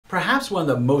Perhaps one of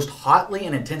the most hotly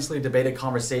and intensely debated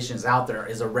conversations out there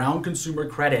is around consumer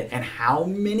credit and how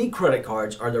many credit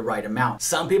cards are the right amount.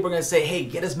 Some people are going to say, hey,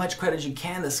 get as much credit as you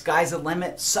can, the sky's the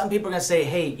limit. Some people are going to say,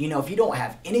 hey, if you don't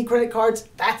have any credit cards,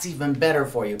 that's even better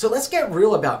for you. So let's get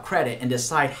real about credit and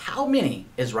decide how many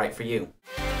is right for you.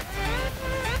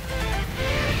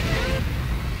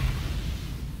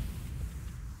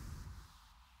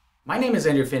 My name is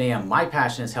Andrew Finney and my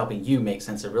passion is helping you make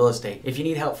sense of real estate. If you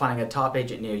need help finding a top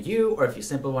agent near you, or if you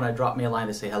simply want to drop me a line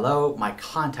to say hello, my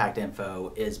contact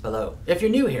info is below. If you're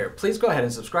new here, please go ahead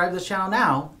and subscribe to this channel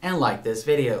now and like this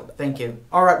video. Thank you.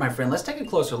 All right, my friend, let's take a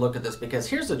closer look at this because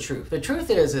here's the truth. The truth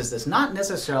is it's not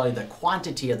necessarily the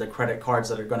quantity of the credit cards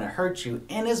that are going to hurt you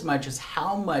in as much as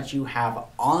how much you have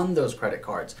on those credit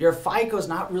cards. Your FICO is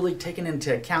not really taking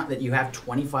into account that you have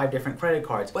 25 different credit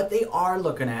cards. What they are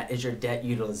looking at is your debt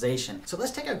utilization. So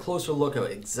let's take a closer look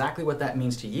at exactly what that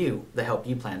means to you to help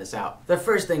you plan this out. The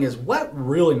first thing is what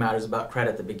really matters about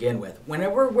credit to begin with.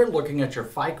 Whenever we're looking at your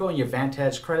FICO and your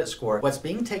Vantage credit score, what's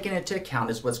being taken into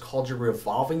account is what's called your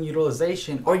revolving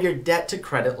utilization or your debt to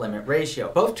credit limit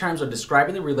ratio. Both terms are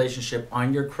describing the relationship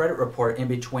on your credit report in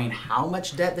between how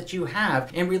much debt that you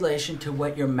have in relation to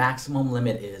what your maximum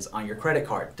limit is on your credit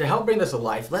card. To help bring this to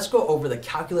life, let's go over the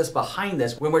calculus behind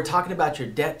this when we're talking about your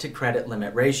debt to credit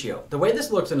limit ratio. The way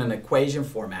this looks in an equation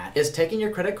format is taking your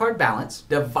credit card balance,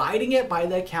 dividing it by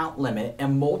the account limit,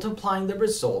 and multiplying the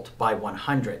result by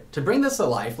 100. To bring this to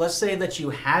life, let's say that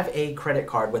you have a credit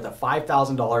card with a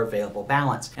 $5,000 available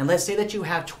balance, and let's say that you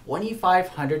have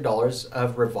 $2,500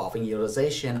 of revolving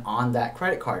utilization on that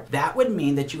credit card. That would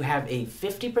mean that you have a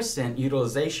 50%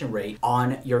 utilization rate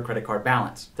on your credit card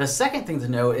balance. The second thing to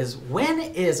know is when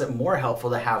is it more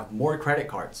helpful to have more credit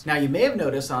cards? Now, you may have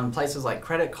noticed on places like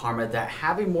Credit Karma that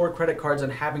having more credit cards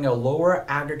and having a lower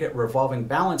aggregate revolving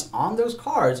balance on those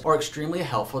cards are extremely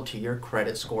helpful to your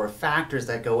credit score factors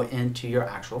that go into your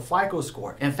actual FICO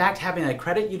score. In fact, having a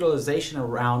credit utilization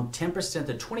around 10%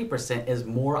 to 20% is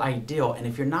more ideal. And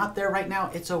if you're not there right now,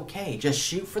 it's okay. Just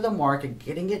shoot for the mark of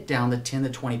getting it down to 10 to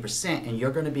 20% and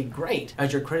you're going to be great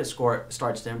as your credit score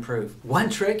starts to improve. One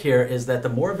trick here is that the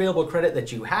more available credit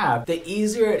that you have, the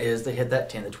easier it is to hit that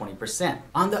 10 to 20%.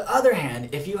 On the other hand,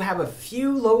 if you have a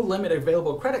few low limit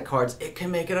available credit cards, it can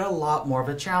make it a lot more of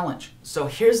a challenge. So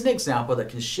here's an example that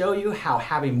can show you how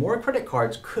having more credit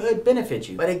cards could benefit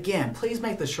you. But again, please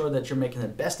make sure that you're making the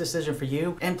best decision for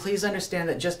you. And please understand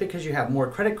that just because you have more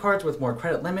credit cards with more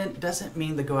credit limit doesn't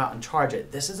mean to go out and charge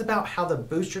it. This is about how to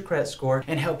boost your credit score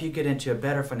and help you get into a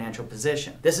better financial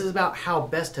position. This is about how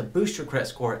best to boost your credit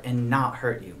score and not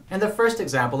hurt you. In the first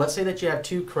example, let's say that you have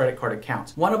two credit card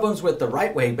accounts. One of them's with the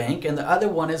Right Way Bank and the other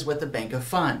one is with the Bank of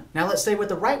Fun. Now let's say with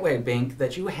the Right Way Bank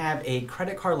that you have a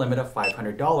credit card limit of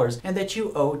 $500 and that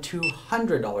you owe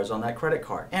 $200 on that credit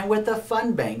card. And with the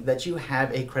Fun Bank that you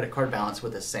have a credit card balance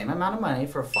with the same amount of money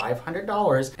for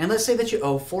 $500 and let's say that you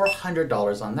owe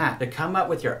 $400 on that. To come up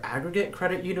with your aggregate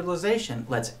credit utilization,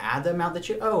 let's add the amount that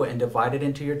you owe and divide it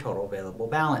into your total available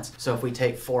balance. So if we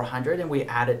take $400 and we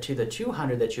add it to the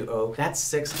 $200 that you owe, that's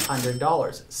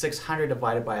 $600. 600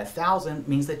 divided by 1,000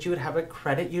 means that you would have a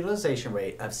credit utilization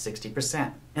rate of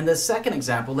 60%. In the second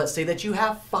example, let's say that you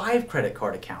have 5 credit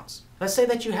card accounts. Let's say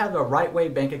that you have a Right Way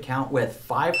Bank account with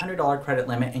 $500 credit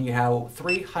limit and you have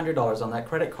 $300 on that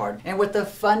credit card. And with the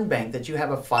Fun Bank that you have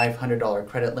a $500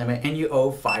 credit limit and you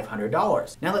owe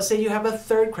 $500. Now let's say you have a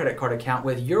third credit card account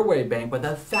with Your Way Bank with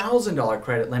a $1,000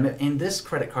 credit limit and this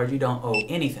credit card you don't owe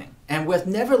anything. And with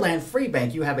Neverland Free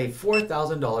Bank, you have a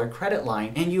 $4,000 credit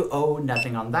line and you owe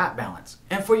nothing on that balance.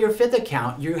 And for your fifth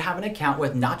account, you have an account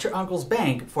with Not Your Uncle's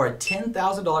Bank for a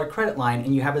 $10,000 credit line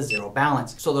and you have a $0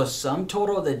 balance. So the sum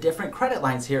total of the different credit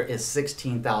lines here is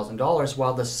 $16,000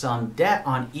 while the sum debt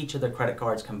on each of the credit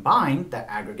cards combined, the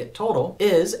aggregate total,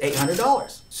 is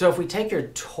 $800. So if we take your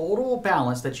total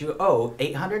balance that you owe,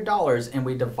 $800, and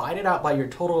we divide it out by your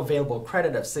total available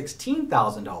credit of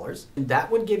 $16,000,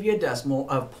 that would give you a decimal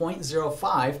of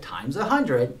 0.05 times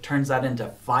 100 turns that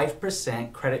into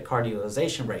 5% credit card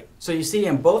utilization rate. So you see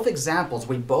in both examples,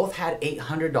 we both had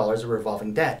 $800 of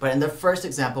revolving debt. But in the first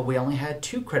example, we only had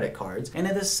 2 credit cards. And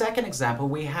in the second example,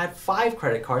 we had 5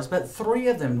 credit cards, but 3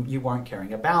 of them you weren't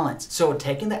carrying a balance. So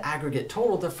taking the aggregate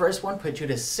total, the first one put you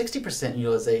to 60%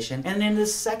 utilization. And in the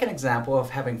second example of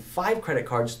having 5 credit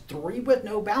cards, 3 with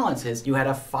no balances, you had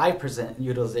a 5%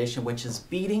 utilization, which is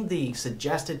beating the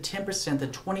suggested 10% to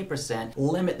 20%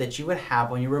 limit that that you would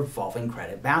have on your revolving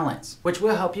credit balance, which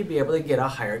will help you be able to get a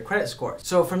higher credit score.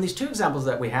 So from these two examples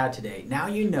that we had today, now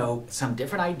you know some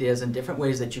different ideas and different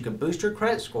ways that you can boost your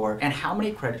credit score and how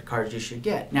many credit cards you should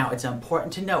get. Now, it's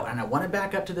important to note, and I want to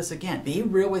back up to this again, be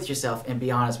real with yourself and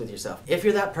be honest with yourself. If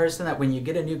you're that person that when you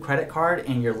get a new credit card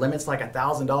and your limit's like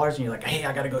 $1,000 and you're like, hey,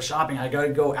 I gotta go shopping, I gotta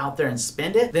go out there and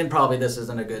spend it, then probably this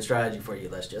isn't a good strategy for you.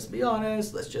 Let's just be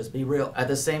honest, let's just be real. At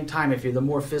the same time, if you're the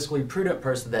more fiscally prudent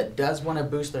person that does want to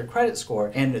boost their credit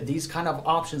score and these kind of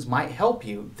options might help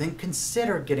you, then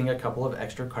consider getting a couple of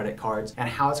extra credit cards and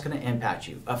how it's going to impact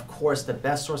you. Of course, the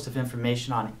best source of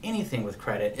information on anything with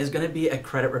credit is going to be a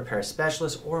credit repair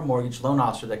specialist or a mortgage loan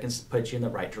officer that can put you in the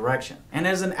right direction. And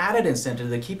as an added incentive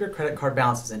to keep your credit card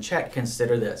balances in check,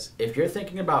 consider this. If you're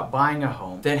thinking about buying a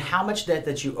home, then how much debt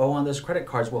that you owe on those credit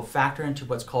cards will factor into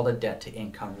what's called a debt to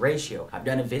income ratio. I've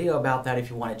done a video about that if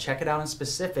you want to check it out in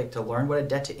specific to learn what a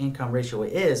debt to income ratio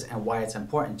is and why it's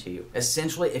important to you.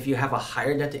 Essentially, if you have a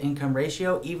higher debt to income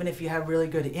ratio, even if you have really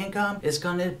good income, it's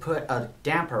going to put a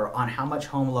damper on how much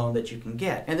home loan that you can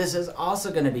get. And this is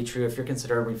also going to be true if you're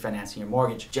considering refinancing your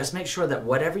mortgage. Just make sure that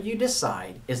whatever you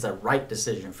decide is the right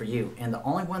decision for you, and the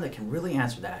only one that can really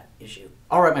answer that is you.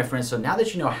 All right, my friends, so now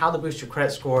that you know how to boost your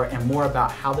credit score and more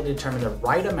about how to determine the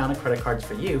right amount of credit cards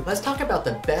for you, let's talk about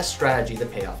the best strategy to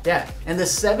pay off debt and the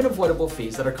 7 avoidable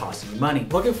fees that are costing you money.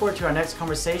 Looking forward to our next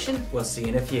conversation. We'll see you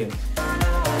in a few.